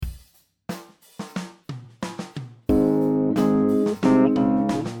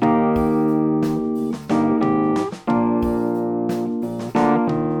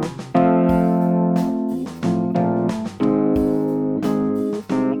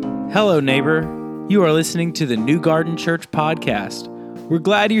Hello, neighbor. You are listening to the New Garden Church podcast. We're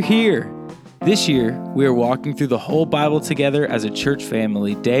glad you're here. This year, we are walking through the whole Bible together as a church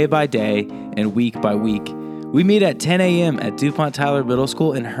family, day by day and week by week. We meet at 10 a.m. at DuPont Tyler Middle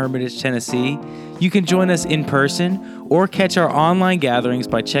School in Hermitage, Tennessee. You can join us in person or catch our online gatherings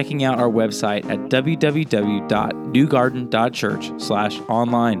by checking out our website at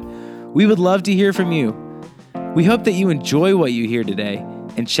www.newgarden.church/online. We would love to hear from you. We hope that you enjoy what you hear today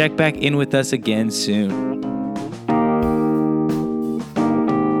and check back in with us again soon.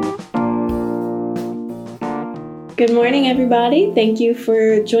 Good morning, everybody. Thank you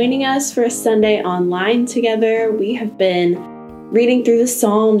for joining us for a Sunday online together. We have been reading through the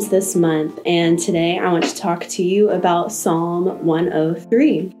Psalms this month, and today I want to talk to you about Psalm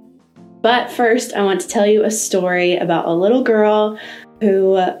 103. But first, I want to tell you a story about a little girl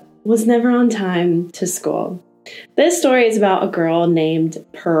who was never on time to school. This story is about a girl named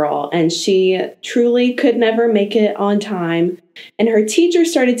Pearl, and she truly could never make it on time, and her teacher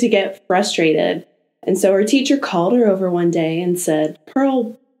started to get frustrated. And so her teacher called her over one day and said,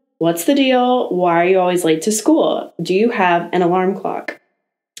 "Pearl, what's the deal? Why are you always late to school? Do you have an alarm clock?"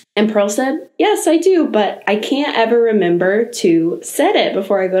 And Pearl said, "Yes, I do, but I can't ever remember to set it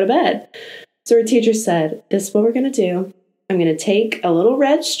before I go to bed." So her teacher said, "This is what we're going to do. I'm going to take a little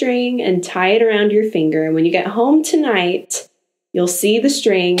red string and tie it around your finger. And when you get home tonight, you'll see the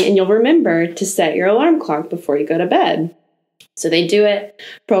string and you'll remember to set your alarm clock before you go to bed." So they do it.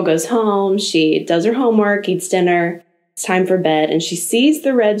 Pearl goes home. She does her homework, eats dinner. It's time for bed. And she sees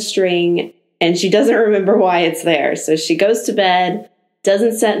the red string and she doesn't remember why it's there. So she goes to bed,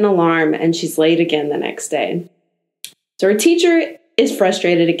 doesn't set an alarm, and she's late again the next day. So her teacher is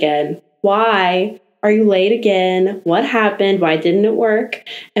frustrated again. "Why are you late again? What happened? Why didn't it work?"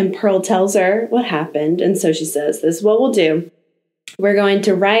 And Pearl tells her what happened. And so she says, "This is what we'll do. We're going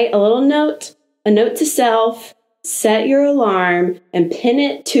to write a little note, a note to self, set your alarm, and pin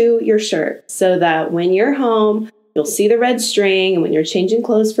it to your shirt so that when you're home, you'll see the red string. And when you're changing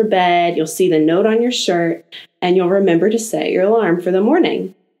clothes for bed, you'll see the note on your shirt and you'll remember to set your alarm for the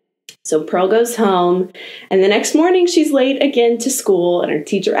morning." So Pearl goes home, and the next morning she's late again to school, and her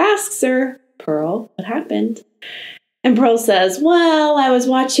teacher asks her, "Pearl, what happened?" And Pearl says, "Well, I was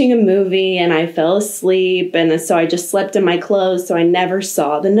watching a movie and I fell asleep, and so I just slept in my clothes, so I never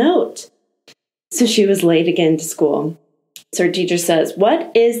saw the note." So she was late again to school. So her teacher says, "What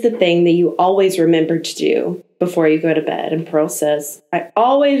is the thing that you always remember to do before you go to bed?" And Pearl says, "I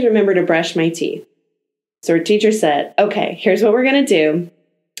always remember to brush my teeth." So her teacher said, "Okay, here's what we're going to do.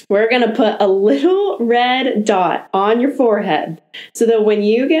 We're going to put a little red dot on your forehead so that when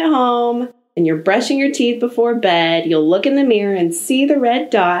you get home and you're brushing your teeth before bed, you'll look in the mirror and see the red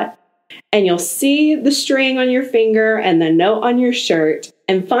dot, and you'll see the string on your finger and the note on your shirt.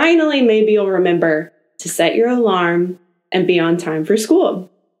 And finally, maybe you'll remember to set your alarm and be on time for school."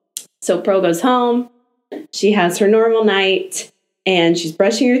 So Pearl goes home. She has her normal night, and she's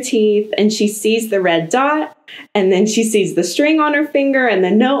brushing her teeth, and she sees the red dot, and then she sees the string on her finger and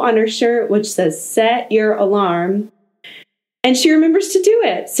the note on her shirt, which says, "Set your alarm." And she remembers to do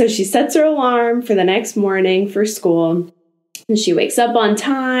it. So she sets her alarm for the next morning for school. And she wakes up on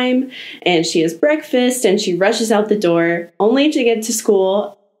time, and she has breakfast, and she rushes out the door only to get to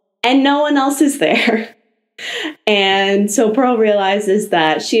school, and no one else is there. And so Pearl realizes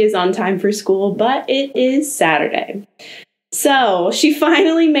that she is on time for school, but it is Saturday. So she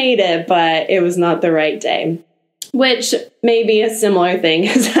finally made it, but it was not the right day, which maybe a similar thing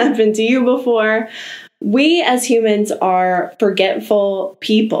has happened to you before. We as humans are forgetful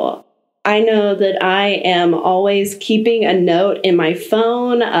people. I know that I am always keeping a note in my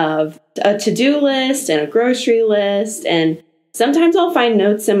phone of a to-do list and a grocery list. And sometimes I'll find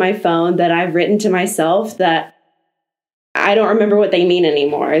notes in my phone that I've written to myself that I don't remember what they mean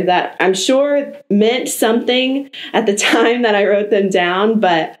anymore, that I'm sure meant something at the time that I wrote them down,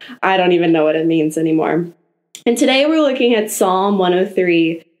 but I don't even know what it means anymore. And today we're looking at Psalm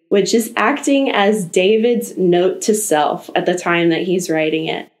 103, which is acting as David's note to self at the time that he's writing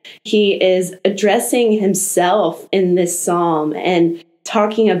it. He is addressing himself in this psalm and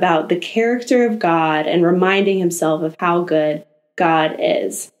talking about the character of God and reminding himself of how good God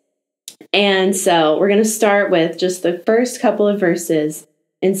is. And so we're going to start with just the first couple of verses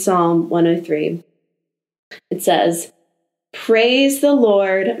in Psalm 103. It says, "Praise the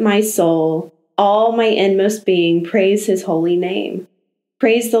Lord, my soul, all my inmost being, praise his holy name.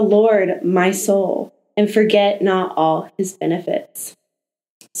 Praise the Lord, my soul, and forget not all his benefits."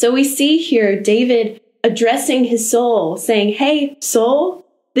 So we see here David addressing his soul, saying, "Hey, soul,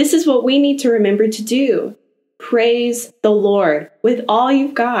 this is what we need to remember to do. Praise the Lord with all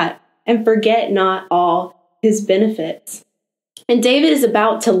you've got and forget not all his benefits. And David is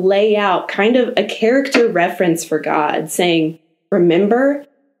about to lay out kind of a character reference for God, saying, remember,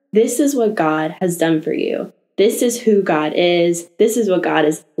 this is what God has done for you. This is who God is. This is what God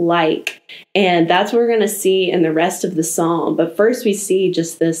is like. And that's what we're going to see in the rest of the psalm. But first we see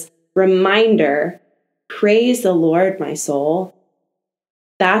just this reminder, praise the Lord, my soul.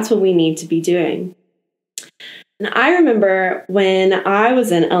 That's what we need to be doing. And I remember when I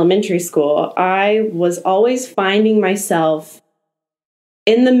was in elementary school, I was always finding myself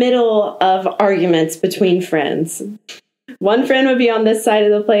in the middle of arguments between friends. One friend would be on this side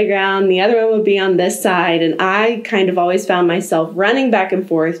of the playground, the other one would be on this side, and I kind of always found myself running back and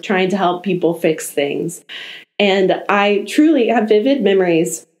forth trying to help people fix things. And I truly have vivid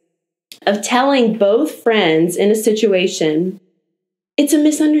memories of telling both friends in a situation, it's a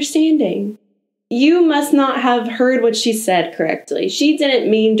misunderstanding. You must not have heard what she said correctly. She didn't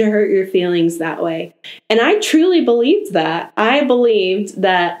mean to hurt your feelings that way. And I truly believed that. I believed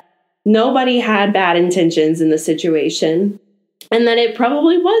that nobody had bad intentions in the situation, and that it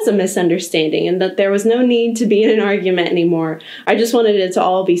probably was a misunderstanding, and that there was no need to be in an argument anymore. I just wanted it to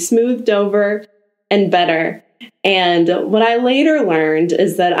all be smoothed over and better. And what I later learned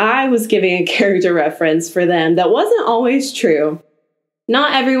is that I was giving a character reference for them that wasn't always true.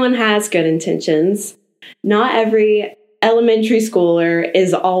 Not everyone has good intentions. Not every elementary schooler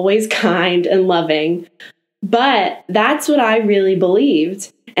is always kind and loving. But that's what I really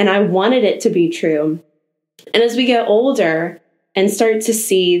believed. And I wanted it to be true. And as we get older and start to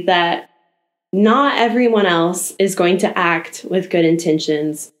see that not everyone else is going to act with good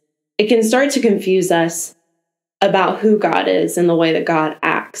intentions, it can start to confuse us about who God is and the way that God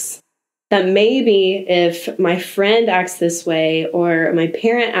acts. That maybe if my friend acts this way or my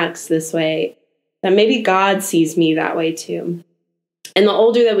parent acts this way, that maybe God sees me that way too. And the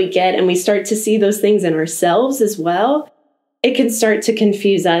older that we get and we start to see those things in ourselves as well, it can start to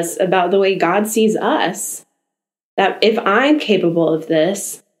confuse us about the way God sees us. That if I'm capable of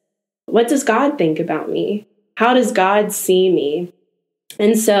this, what does God think about me? How does God see me?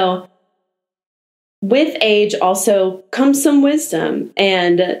 And so with age also comes some wisdom.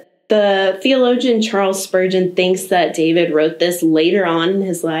 And the theologian Charles Spurgeon thinks that David wrote this later on in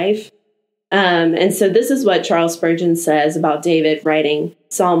his life. And so this is what Charles Spurgeon says about David writing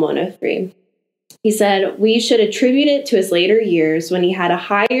Psalm 103. He said, we should attribute it to his later years when he had a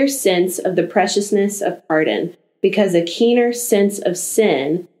higher sense of the preciousness of pardon, because a keener sense of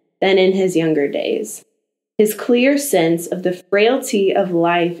sin than in his younger days. His clear sense of the frailty of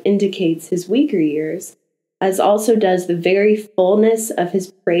life indicates his weaker years, as also does the very fullness of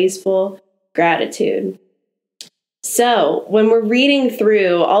his praiseful gratitude. So, when we're reading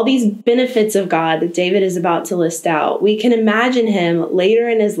through all these benefits of God that David is about to list out, we can imagine him later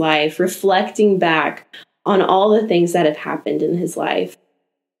in his life reflecting back on all the things that have happened in his life,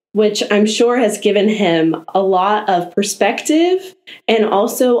 which I'm sure has given him a lot of perspective and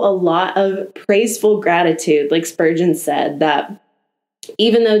also a lot of praiseful gratitude. Like Spurgeon said, that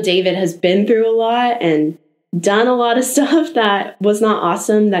even though David has been through a lot and done a lot of stuff that was not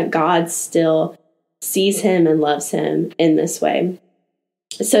awesome, that God still sees him and loves him in this way.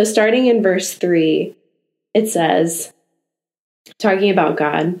 So starting in verse 3, it says, talking about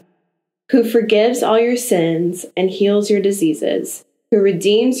God, who forgives all your sins and heals your diseases, who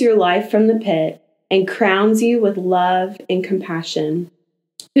redeems your life from the pit and crowns you with love and compassion,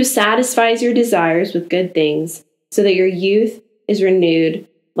 who satisfies your desires with good things so that your youth is renewed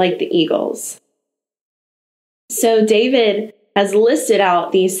like the eagles. So David has listed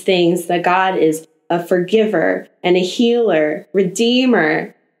out these things that God is a forgiver and a healer,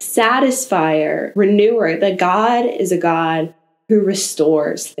 redeemer, satisfier, renewer, that God is a God who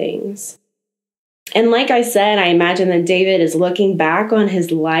restores things. And like I said, I imagine that David is looking back on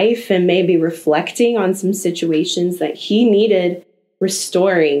his life and maybe reflecting on some situations that he needed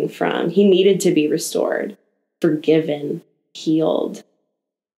restoring from. He needed to be restored, forgiven, healed.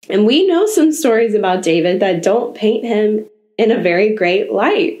 And we know some stories about David that don't paint him in a very great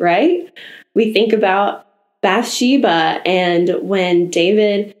light, right? We think about Bathsheba and when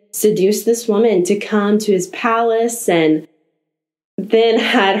David seduced this woman to come to his palace and then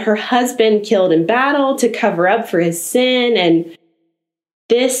had her husband killed in battle to cover up for his sin. And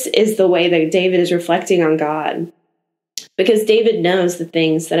this is the way that David is reflecting on God, because David knows the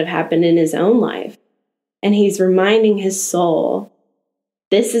things that have happened in his own life. And he's reminding his soul,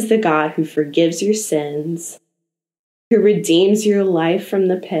 this is the God who forgives your sins, who redeems your life from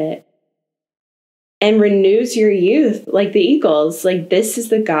the pit, and renews your youth like the eagles. Like, this is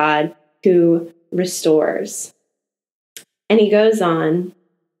the God who restores. And he goes on,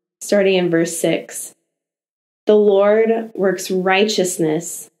 starting in verse 6. The Lord works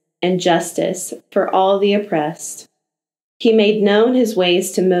righteousness and justice for all the oppressed. He made known his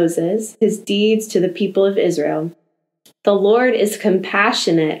ways to Moses, his deeds to the people of Israel. The Lord is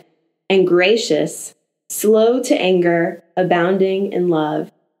compassionate and gracious, slow to anger, abounding in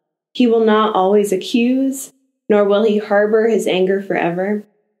love. He will not always accuse, nor will he harbor his anger forever.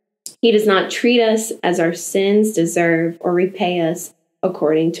 He does not treat us as our sins deserve or repay us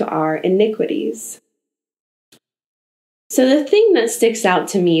according to our iniquities. So the thing that sticks out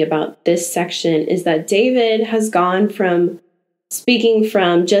to me about this section is that David has gone from speaking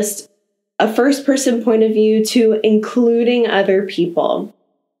from just a first-person point of view to including other people.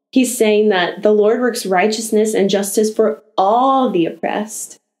 He's saying that the Lord works righteousness and justice for all the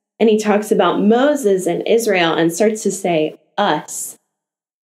oppressed. And he talks about Moses and Israel and starts to say us.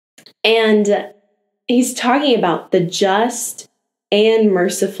 And he's talking about the just and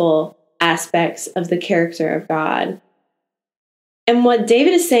merciful aspects of the character of God. And what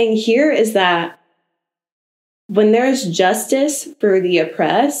David is saying here is that when there is justice for the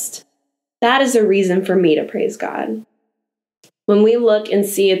oppressed, that is a reason for me to praise God. When we look and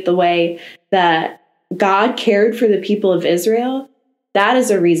see it the way that God cared for the people of Israel, that is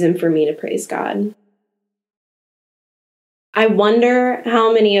a reason for me to praise God. I wonder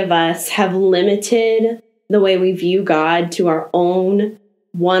how many of us have limited the way we view God to our own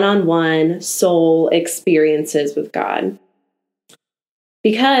one-on-one soul experiences with God.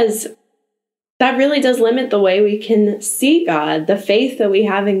 Because that really does limit the way we can see God, the faith that we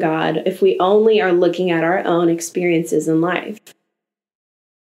have in God, if we only are looking at our own experiences in life.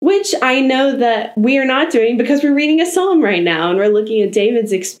 Which I know that we are not doing because we're reading a psalm right now and we're looking at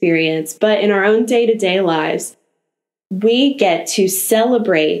David's experience. But in our own day-to-day lives, we get to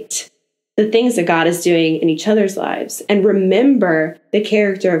celebrate the things that God is doing in each other's lives and remember the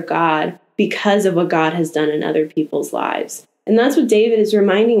character of God because of what God has done in other people's lives. And that's what David is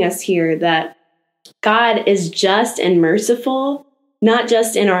reminding us here, that God is just and merciful, not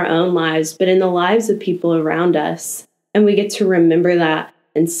just in our own lives, but in the lives of people around us. And we get to remember that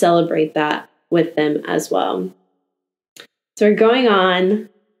and celebrate that with them as well. So we're going on,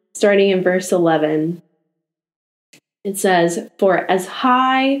 starting in verse 11. It says, "For as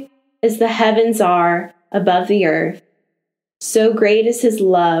high as the heavens are above the earth, so great is his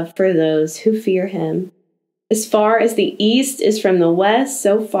love for those who fear him. As far as the east is from the west,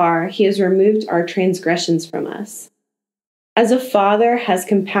 so far he has removed our transgressions from us. As a father has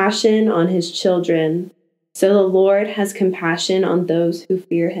compassion on his children, so the Lord has compassion on those who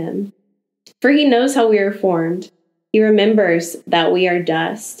fear him. For he knows how we are formed. He remembers that we are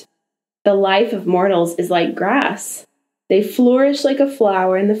dust. The life of mortals is like grass. They flourish like a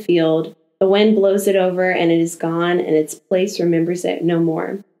flower in the field. The wind blows it over and it is gone, and its place remembers it no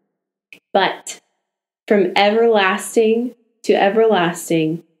more. But from everlasting to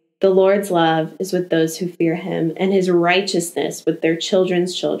everlasting, the Lord's love is with those who fear him, and his righteousness with their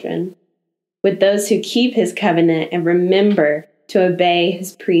children's children, with those who keep his covenant and remember to obey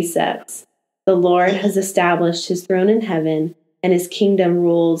his precepts. The Lord has established his throne in heaven, and his kingdom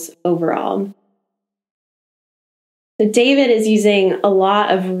rules over all." So David is using a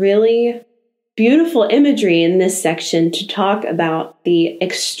lot of really beautiful imagery in this section to talk about the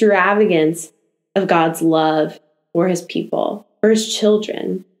extravagance of God's love for his people, for his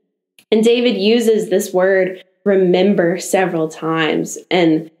children. And David uses this word remember several times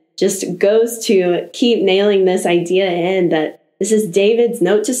and just goes to keep nailing this idea in that this is David's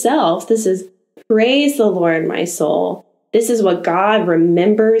note to self. This is praise the Lord, my soul. This is what God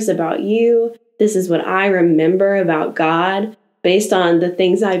remembers about you. This is what I remember about God based on the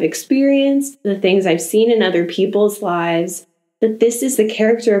things I've experienced, the things I've seen in other people's lives, that this is the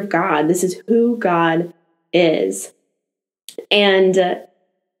character of God. This is who God is. And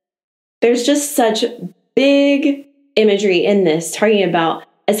there's just such big imagery in this, talking about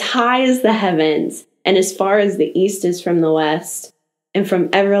as high as the heavens and as far as the east is from the west and from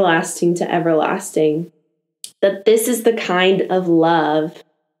everlasting to everlasting, that this is the kind of love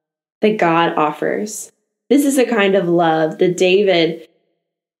that God offers. This is a kind of love that David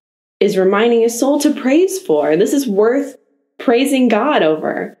is reminding his soul to praise for. This is worth praising God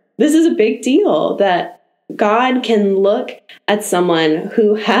over. This is a big deal that God can look at someone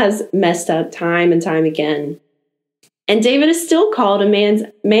who has messed up time and time again. And David is still called a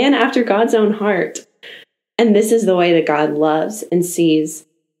man after God's own heart. And this is the way that God loves and sees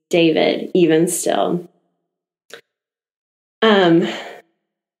David even still.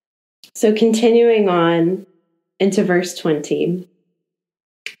 So continuing on into verse 20.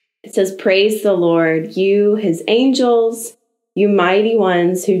 It says, "Praise the Lord, you his angels, you mighty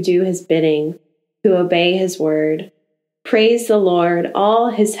ones who do his bidding, who obey his word. Praise the Lord, all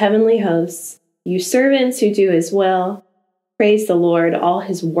his heavenly hosts, you servants who do his will. Praise the Lord, all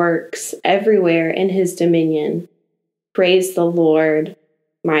his works everywhere in his dominion. Praise the Lord,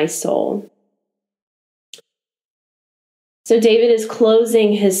 my soul." So David is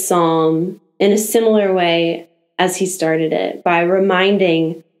closing his psalm in a similar way as he started it, by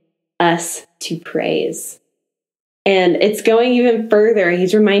reminding us to praise. And it's going even further.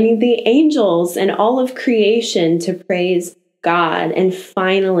 He's reminding the angels and all of creation to praise God. And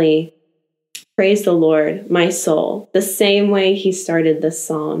finally, praise the Lord, my soul, the same way he started this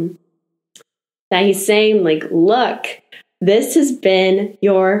psalm. That he's saying, like, look, this has been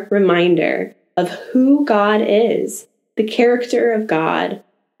your reminder of who God is, the character of God,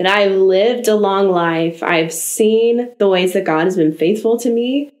 that I've lived a long life. I've seen the ways that God has been faithful to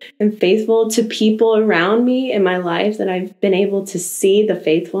me and faithful to people around me in my life, that I've been able to see the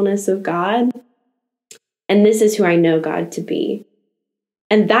faithfulness of God. And this is who I know God to be.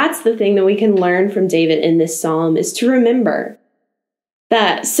 And that's the thing that we can learn from David in this psalm, is to remember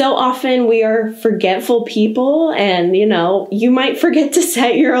that so often we are forgetful people, and, you might forget to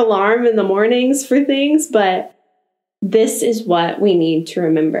set your alarm in the mornings for things, but this is what we need to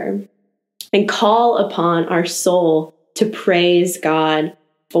remember and call upon our soul to praise God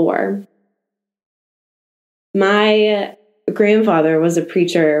for. My grandfather was a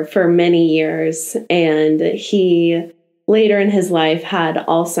preacher for many years, and he later in his life had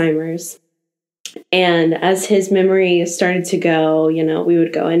Alzheimer's. And as his memory started to go, we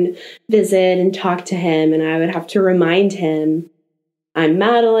would go and visit and talk to him, and I would have to remind him, I'm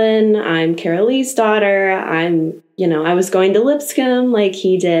Madeline, I'm Carol Lee's daughter, I was going to Lipscomb like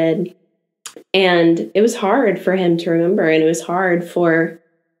he did. And it was hard for him to remember, and it was hard for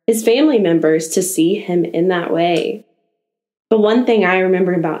his family members to see him in that way. But one thing I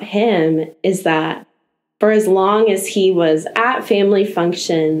remember about him is that for as long as he was at family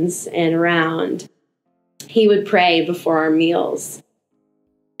functions and around, he would pray before our meals.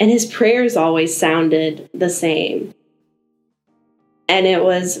 And his prayers always sounded the same. And it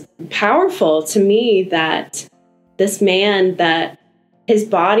was powerful to me that this man, that his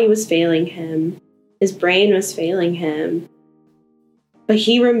body was failing him, his brain was failing him, but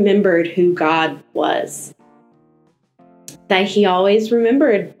he remembered who God was. That he always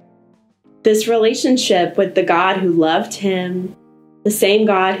remembered this relationship with the God who loved him, the same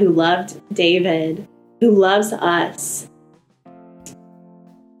God who loved David, who loves us.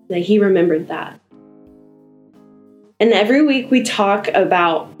 That he remembered that. And every week we talk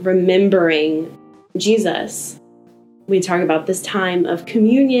about remembering Jesus. We talk about this time of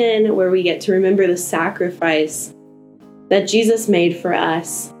communion where we get to remember the sacrifice that Jesus made for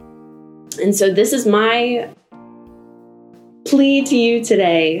us. And so this is my plea to you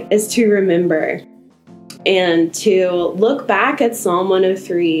today, is to remember and to look back at Psalm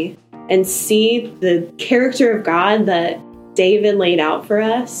 103 and see the character of God that David laid out for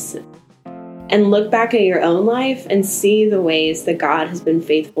us, and look back at your own life and see the ways that God has been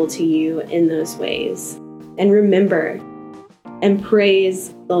faithful to you in those ways. And remember and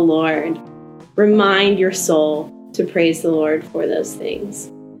praise the Lord. Remind your soul to praise the Lord for those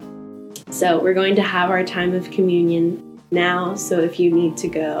things. So we're going to have our time of communion now. So if you need to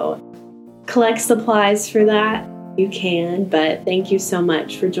go collect supplies for that, you can. But thank you so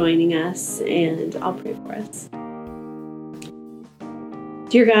much for joining us, and I'll pray for us.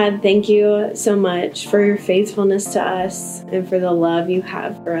 Dear God, thank you so much for your faithfulness to us and for the love you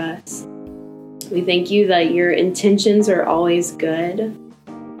have for us. We thank you that your intentions are always good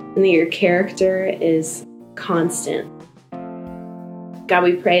and that your character is constant. God,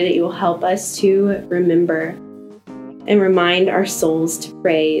 we pray that you will help us to remember and remind our souls to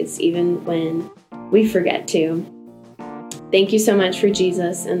praise even when we forget to. Thank you so much for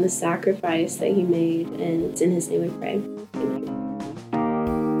Jesus and the sacrifice that he made, and it's in his name we pray. Amen.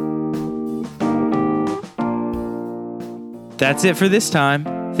 That's it for this time.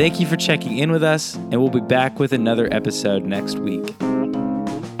 Thank you for checking in with us, and we'll be back with another episode next week.